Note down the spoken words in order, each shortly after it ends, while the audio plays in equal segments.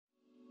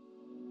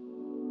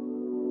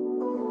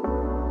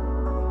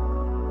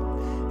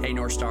Hey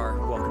North Star,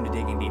 welcome to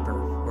Digging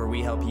Deeper, where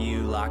we help you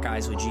lock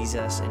eyes with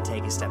Jesus and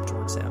take a step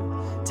towards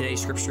Him.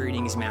 Today's scripture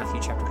reading is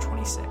Matthew chapter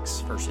 26,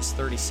 verses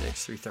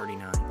 36 through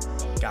 39.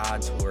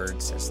 God's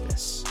word says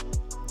this: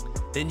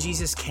 Then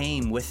Jesus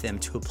came with them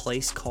to a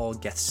place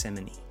called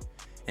Gethsemane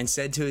and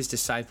said to his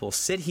disciples,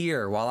 "Sit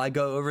here while I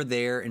go over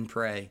there and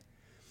pray."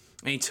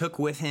 And he took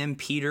with him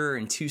Peter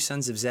and two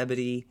sons of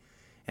Zebedee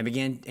and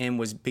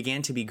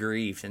began to be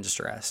grieved and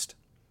distressed.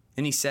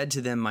 And he said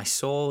to them, "My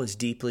soul is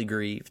deeply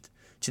grieved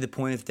to the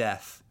point of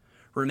death.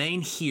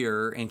 Remain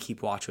here and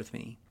keep watch with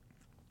me."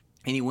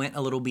 And he went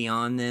a little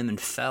beyond them and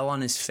fell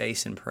on his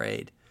face and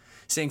prayed,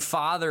 saying,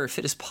 "Father, if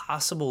it is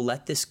possible,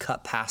 let this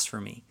cup pass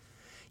from me.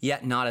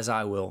 Yet not as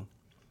I will,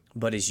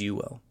 but as you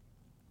will."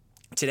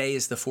 Today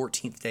is the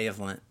 14th day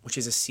of Lent, which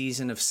is a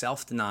season of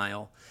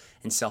self-denial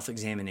and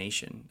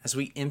self-examination as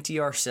we empty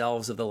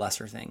ourselves of the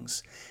lesser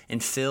things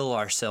and fill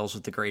ourselves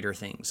with the greater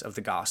things of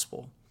the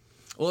gospel.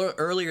 Well,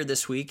 earlier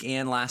this week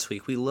and last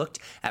week, we looked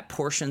at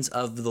portions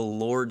of the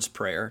Lord's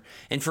Prayer.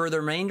 And for the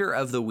remainder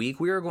of the week,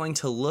 we are going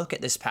to look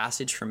at this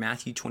passage from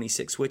Matthew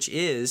 26, which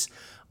is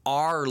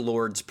our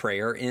Lord's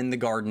Prayer in the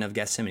Garden of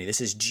Gethsemane.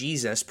 This is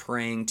Jesus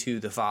praying to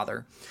the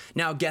Father.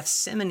 Now,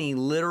 Gethsemane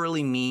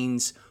literally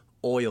means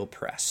oil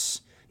press.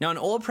 Now, an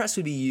oil press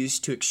would be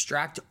used to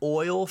extract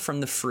oil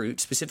from the fruit,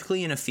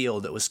 specifically in a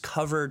field that was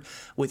covered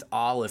with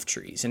olive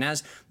trees. And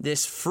as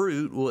this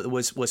fruit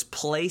was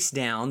placed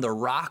down, the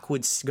rock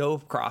would go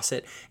across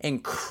it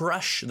and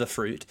crush the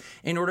fruit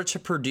in order to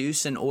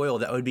produce an oil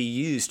that would be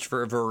used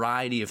for a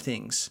variety of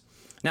things.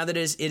 Now, it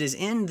is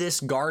in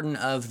this garden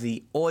of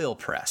the oil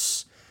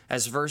press,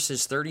 as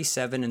verses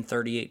 37 and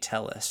 38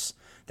 tell us,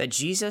 that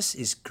Jesus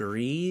is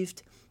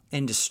grieved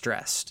and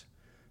distressed.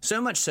 So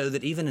much so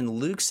that even in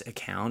Luke's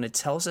account, it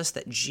tells us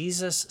that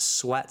Jesus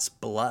sweats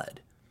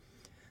blood.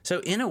 So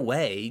in a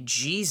way,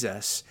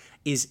 Jesus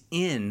is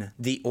in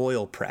the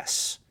oil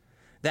press,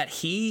 that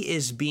he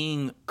is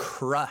being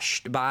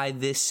crushed by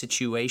this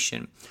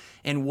situation.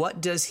 And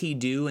what does he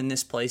do in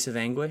this place of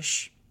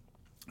anguish?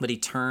 But he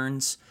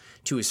turns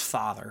to his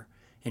Father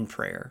in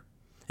prayer.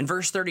 And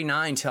verse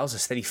 39 tells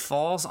us that he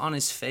falls on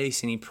his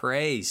face and he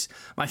prays,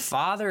 "My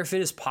Father, if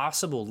it is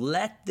possible,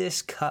 let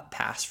this cup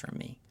pass from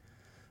me.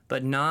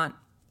 But not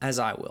as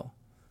I will,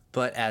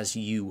 but as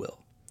you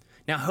will."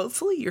 Now,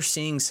 hopefully you're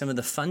seeing some of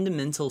the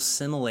fundamental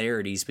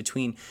similarities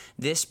between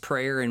this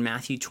prayer in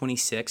Matthew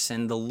 26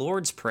 and the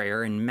Lord's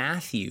Prayer in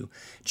Matthew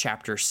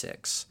chapter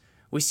 6.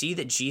 We see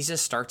that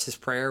Jesus starts his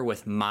prayer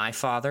with "My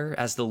Father,"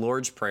 as the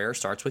Lord's Prayer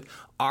starts with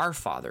 "Our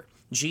Father."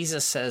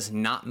 Jesus says,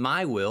 "Not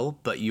my will,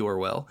 but your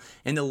will."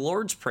 And the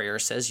Lord's Prayer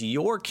says,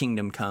 "Your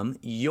kingdom come,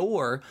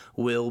 your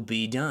will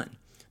be done."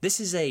 This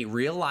is a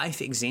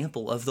real-life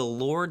example of the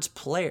Lord's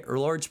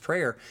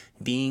Prayer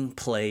being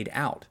played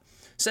out.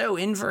 So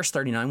in verse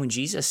 39, when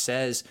Jesus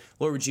says,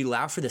 "Lord, would you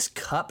allow for this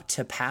cup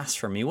to pass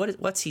from me?"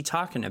 What's he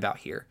talking about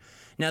here?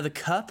 Now, the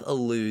cup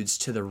alludes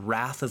to the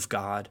wrath of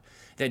God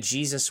that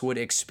Jesus would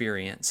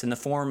experience in the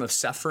form of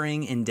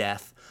suffering and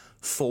death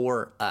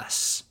for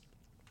us.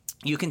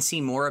 You can see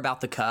more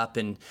about the cup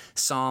in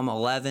Psalm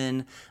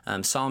 11,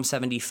 Psalm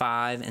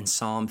 75, and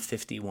Psalm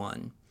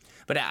 51.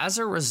 But as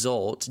a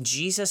result,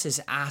 Jesus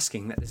is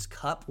asking that this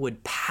cup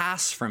would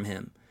pass from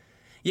him.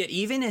 Yet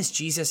even as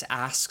Jesus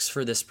asks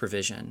for this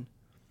provision,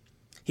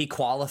 he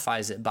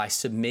qualifies it by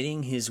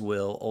submitting his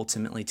will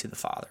ultimately to the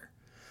Father.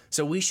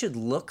 So we should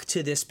look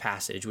to this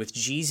passage with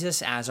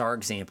Jesus as our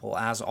example,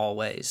 as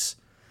always,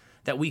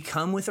 that we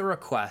come with a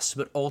request,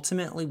 but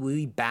ultimately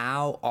we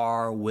bow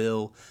our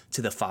will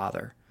to the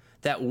Father.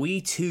 That we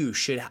too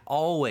should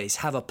always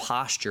have a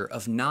posture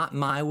of "Not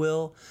my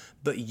will,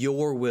 but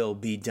your will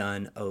be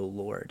done, O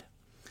Lord."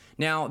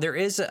 Now, there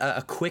is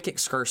a quick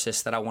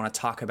excursus that I want to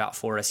talk about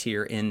for us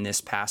here in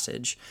this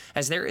passage,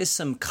 as there is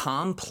some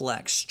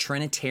complex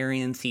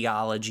Trinitarian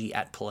theology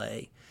at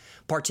play,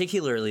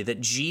 particularly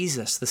that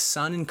Jesus, the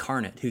Son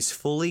incarnate, who's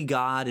fully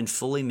God and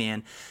fully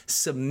man,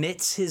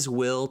 submits his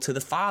will to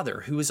the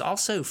Father, who is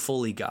also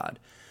fully God.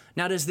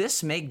 Now, does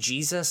this make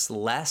Jesus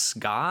less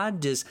God?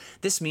 Does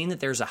this mean that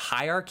there's a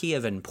hierarchy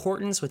of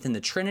importance within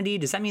the Trinity?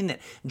 Does that mean that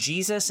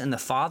Jesus and the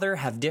Father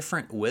have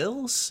different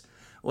wills?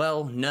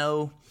 Well,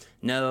 no,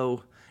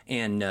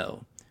 and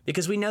no.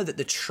 Because we know that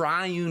the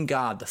triune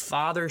God, the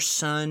Father,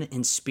 Son,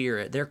 and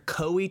Spirit, they're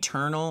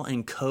co-eternal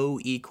and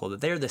co-equal,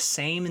 that they're the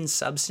same in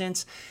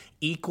substance,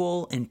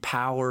 equal in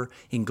power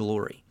and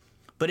glory.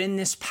 But in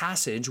this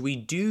passage, we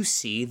do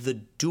see the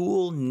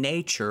dual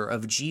nature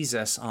of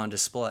Jesus on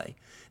display,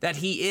 that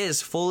he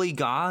is fully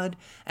God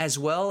as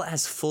well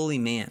as fully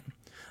man.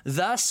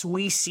 Thus,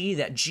 we see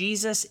that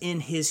Jesus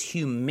in his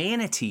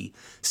humanity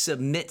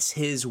submits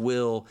his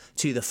will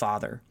to the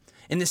Father.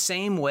 In the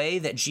same way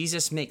that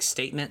Jesus makes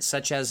statements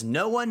such as,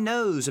 "No one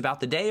knows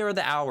about the day or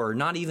the hour,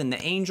 not even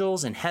the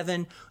angels in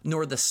heaven,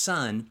 nor the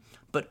Son,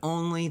 but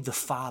only the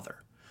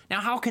Father."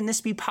 Now, how can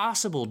this be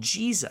possible?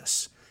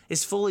 Jesus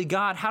is fully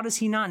God. How does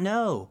he not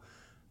know?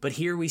 But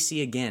here we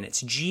see again,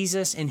 it's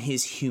Jesus in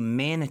his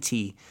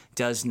humanity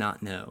does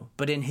not know,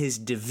 but in his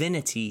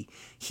divinity,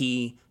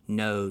 he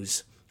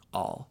knows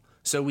all.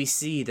 So we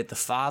see that the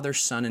Father,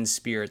 Son, and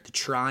Spirit, the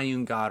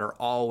triune God, are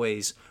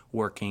always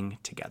working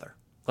together.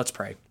 Let's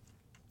pray.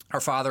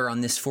 Our Father,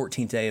 on this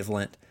 14th day of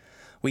Lent,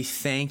 we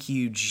thank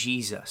you,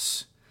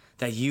 Jesus,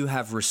 that you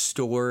have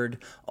restored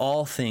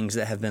all things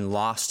that have been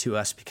lost to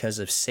us because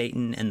of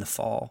Satan and the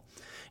fall.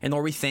 And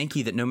Lord, we thank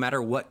you that no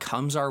matter what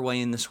comes our way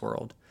in this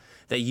world,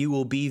 that you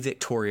will be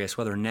victorious,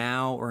 whether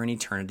now or in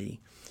eternity,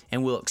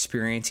 and we'll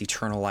experience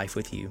eternal life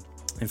with you.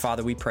 And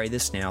Father, we pray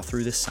this now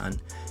through the Son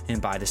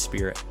and by the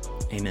Spirit.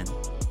 Amen.